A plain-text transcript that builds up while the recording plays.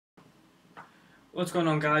What's going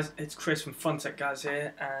on, guys? It's Chris from FunTech Guys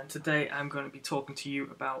here, and today I'm going to be talking to you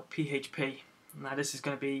about PHP. Now this is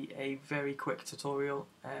going to be a very quick tutorial.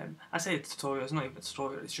 I say a tutorial, it's not even a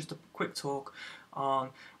tutorial, it's just a quick talk on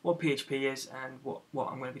what PHP is and what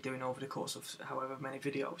I'm going to be doing over the course of however many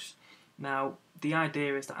videos. Now the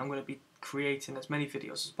idea is that I'm going to be creating as many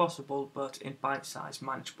videos as possible, but in bite-sized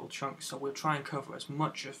manageable chunks. So we'll try and cover as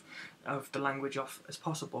much of the language as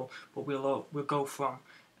possible, but we'll go from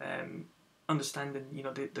understanding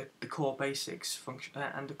the core basics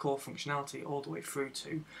and the core functionality all the way through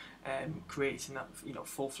to creating that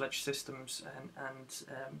full-fledged systems and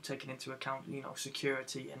taking into account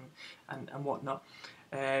security and whatnot.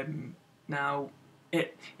 Now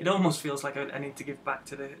it almost feels like I need to give back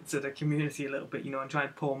to the community a little bit, and try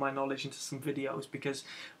and pour my knowledge into some videos, because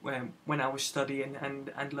when I was studying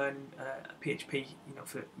and learning PHP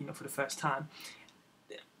for the first time,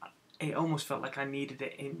 it almost felt like I needed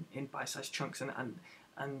it in bite-sized chunks,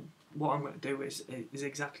 and what I'm going to do is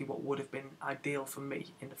exactly what would have been ideal for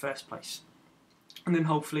me in the first place. And then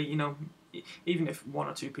hopefully, even if one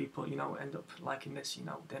or two people, end up liking this,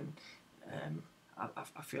 then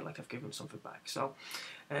I feel like I've given something back. So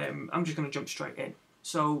I'm just going to jump straight in.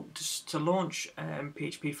 So to launch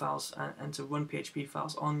PHP files and to run PHP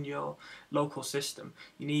files on your local system,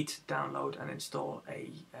 you need to download and install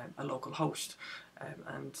a local host.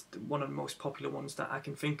 And one of the most popular ones that I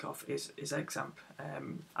can think of is XAMPP.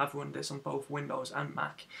 I've run this on both Windows and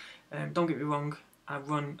Mac. Don't get me wrong, I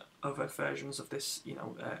run other versions of this,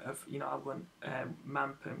 I run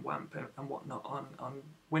MAMP and WAMP and whatnot on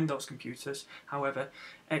Windows computers. However,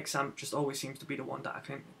 XAMPP just always seems to be the one that I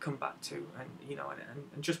can come back to,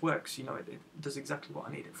 and just works. It does exactly what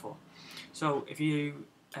I need it for. So if you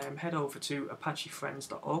head over to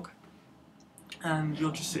apachefriends.org, and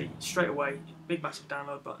you'll just see straight away big massive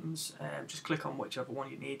download buttons. Just click on whichever one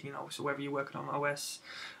you need, so whether you're working on OS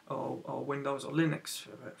or Windows or Linux,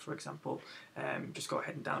 for example, just go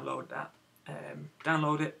ahead and download that.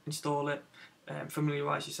 Download it, install it,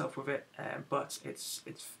 familiarise yourself with it, but it's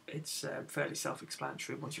fairly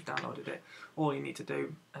self-explanatory once you've downloaded it. All you need to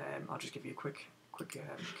do, I'll just give you a quick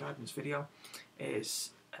guidance video,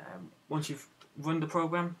 is once you've run the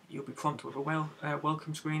program, you'll be prompted with a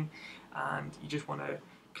welcome screen, and you just want to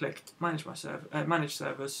click manage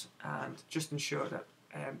servers and just ensure that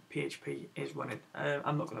PHP is running.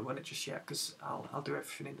 I'm not going to run it just yet because I'll do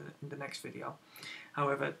everything in the next video.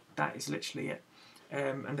 However, that is literally it.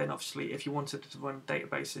 And then obviously if you wanted to run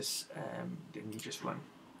databases, then you just run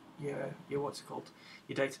your your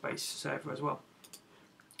database server as well.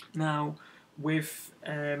 Now with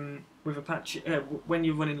Apache, when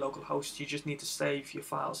you're running localhost, you just need to save your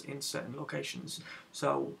files in certain locations.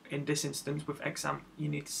 So in this instance with XAMPP, you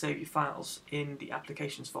need to save your files in the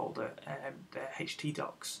applications folder, the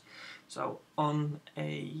htdocs. So on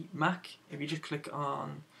a Mac, if you just click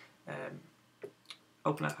on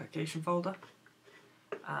open application folder,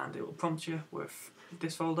 and it will prompt you with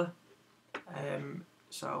this folder.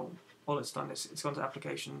 So all it's done is it's gone to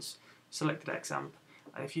applications, selected XAMPP,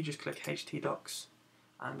 and if you just click htdocs,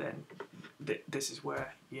 and then this is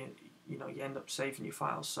where you end up saving your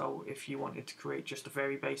files. So if you wanted to create just a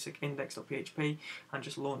very basic index.php and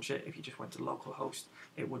just launch it, if you just went to localhost,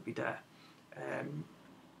 it would be there.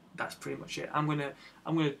 That's pretty much it. I'm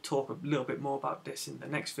gonna talk a little bit more about this in the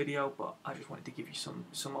next video, but I just wanted to give you some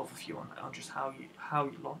overview on just how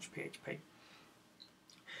you launch PHP.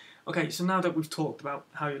 Okay, so now that we've talked about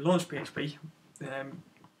how you launch PHP,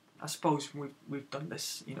 I suppose we've done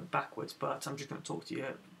this backwards, but I'm just going to talk to you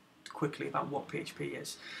quickly about what PHP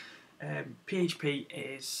is. PHP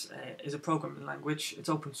is a programming language. It's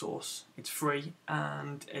open source, it's free,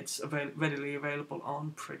 and it's readily available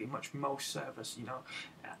on pretty much most servers.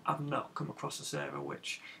 I've not come across a server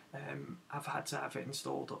which I've had to have it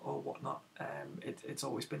installed or whatnot. It's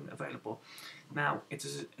always been available. Now it's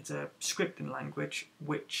a scripting language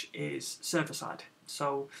which is server side.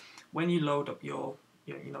 So when you load up your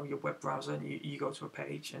web browser and you go to a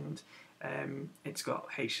page, and it's got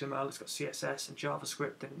HTML, it's got CSS and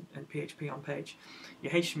JavaScript and PHP on page.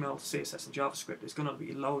 Your HTML, CSS and JavaScript is going to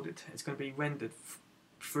be loaded. It's going to be rendered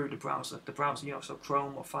through the browser. The browser, so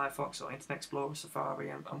Chrome or Firefox or Internet Explorer, Safari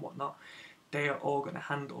and whatnot, they are all going to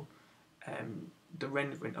handle the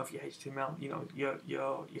rendering of your HTML.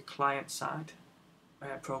 Your client side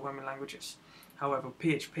programming languages. However,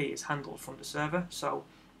 PHP is handled from the server. So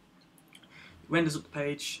renders up the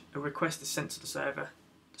page, a request is sent to the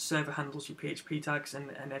server handles your PHP tags and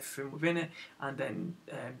everything within it, and then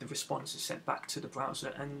the response is sent back to the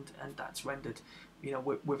browser, and that's rendered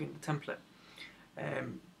within the template.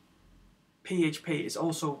 PHP is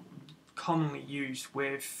also commonly used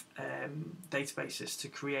with databases to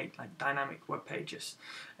create like dynamic web pages.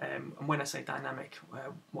 And when I say dynamic,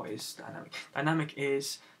 what is dynamic? Dynamic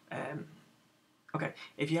is okay,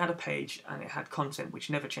 if you had a page and it had content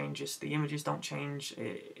which never changes, the images don't change,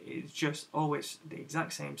 it's just always the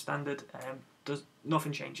exact same standard,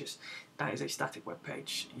 nothing changes, that is a static web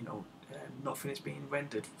page. Nothing is being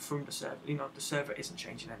rendered from the server. The server isn't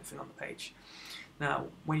changing anything on the page. Now,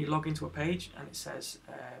 when you log into a page and it says,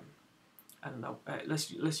 I don't know,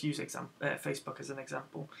 let's use Facebook as an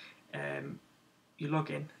example. You log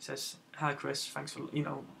in, it says, "Hi Chris, thanks for,"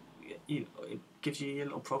 it gives you your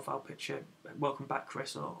little profile picture, "Welcome back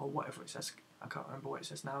Chris," or whatever it says. I can't remember what it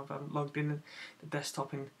says now, if I haven't logged in the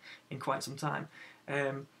desktop in quite some time.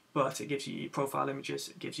 But it gives you your profile images,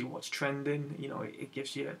 it gives you what's trending, it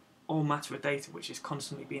gives you all matter of data which is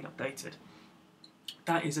constantly being updated.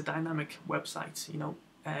 That is a dynamic website.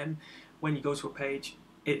 When you go to a page,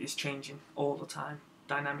 it is changing all the time,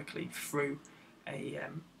 dynamically through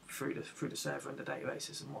the server and the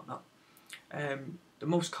databases and whatnot. The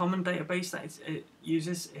most common database that it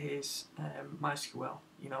uses is MySQL.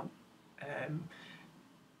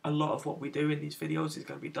 A lot of what we do in these videos is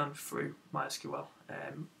going to be done through MySQL.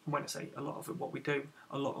 When I say a lot of it, what we do,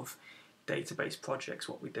 a lot of database projects,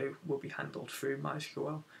 what we do will be handled through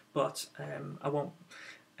MySQL. But I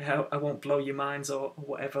won't blow your minds or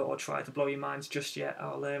whatever, or try to blow your minds just yet.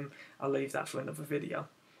 I'll leave that for another video.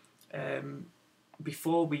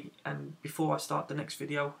 Before I start the next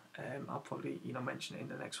video, I'll probably mention it in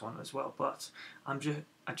the next one as well. But I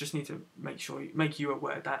just need to make you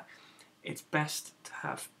aware that it's best to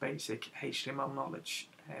have basic HTML knowledge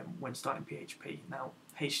when starting PHP. Now,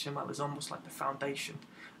 HTML is almost like the foundation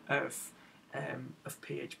of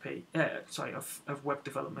PHP. Of web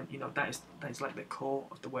development. That is like the core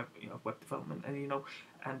of the web development,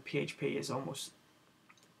 and PHP is almost.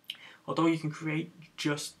 Although you can create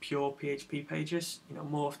just pure PHP pages,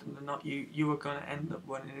 more often than not, you are going to end up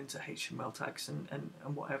running into HTML tags and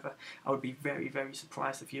whatever. I would be very, very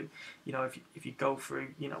surprised if you go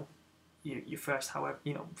through, your first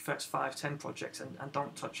 5-10 projects and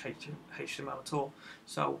don't touch HTML at all.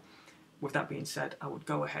 So, with that being said, I would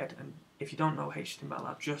go ahead and, if you don't know HTML,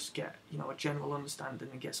 I'd just get a general understanding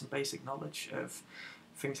and get some basic knowledge of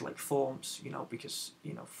things like forms, because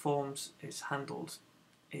forms is handled.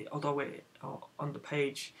 Although on the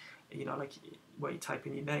page, like where you type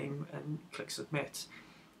in your name and click submit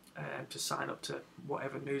to sign up to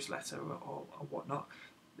whatever newsletter or whatnot,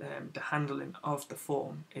 the handling of the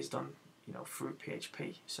form is done, through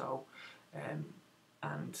PHP. So,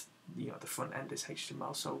 and the front end is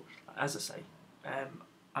HTML. So, as I say,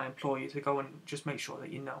 I implore you to go and just make sure that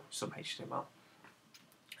you know some HTML.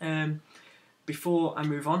 Before I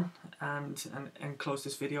move on and close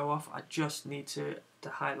this video off, I just need to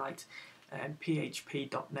highlight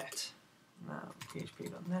php.net. Now,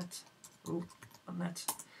 php.net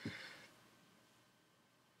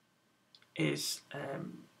is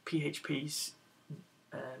PHP's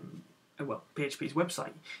PHP's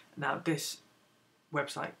website. Now, this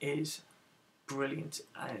website is brilliant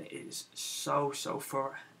and it is so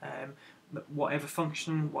thorough. Whatever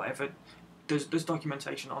function, whatever. There's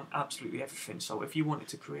documentation on absolutely everything. So if you wanted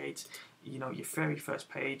to create, your very first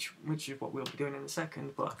page, which is what we'll be doing in a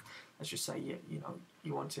second, but let's just say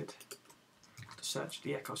you wanted to search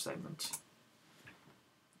the echo statement.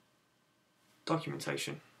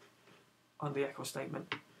 Documentation on the echo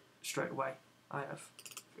statement straight away. I have,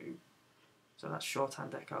 so that's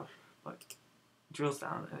shorthand echo, but drills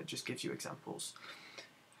down and it just gives you examples.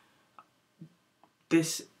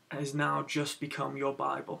 This has now just become your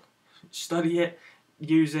Bible. Study it,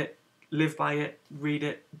 use it, live by it, read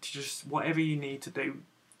it, just whatever you need to do.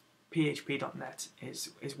 php.net is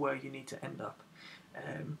where you need to end up.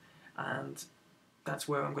 And that's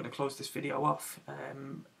where I'm going to close this video off.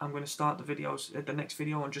 I'm going to start the next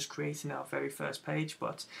video on just creating our very first page,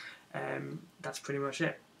 but that's pretty much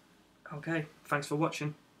it. Okay, thanks for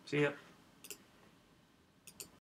watching. See ya.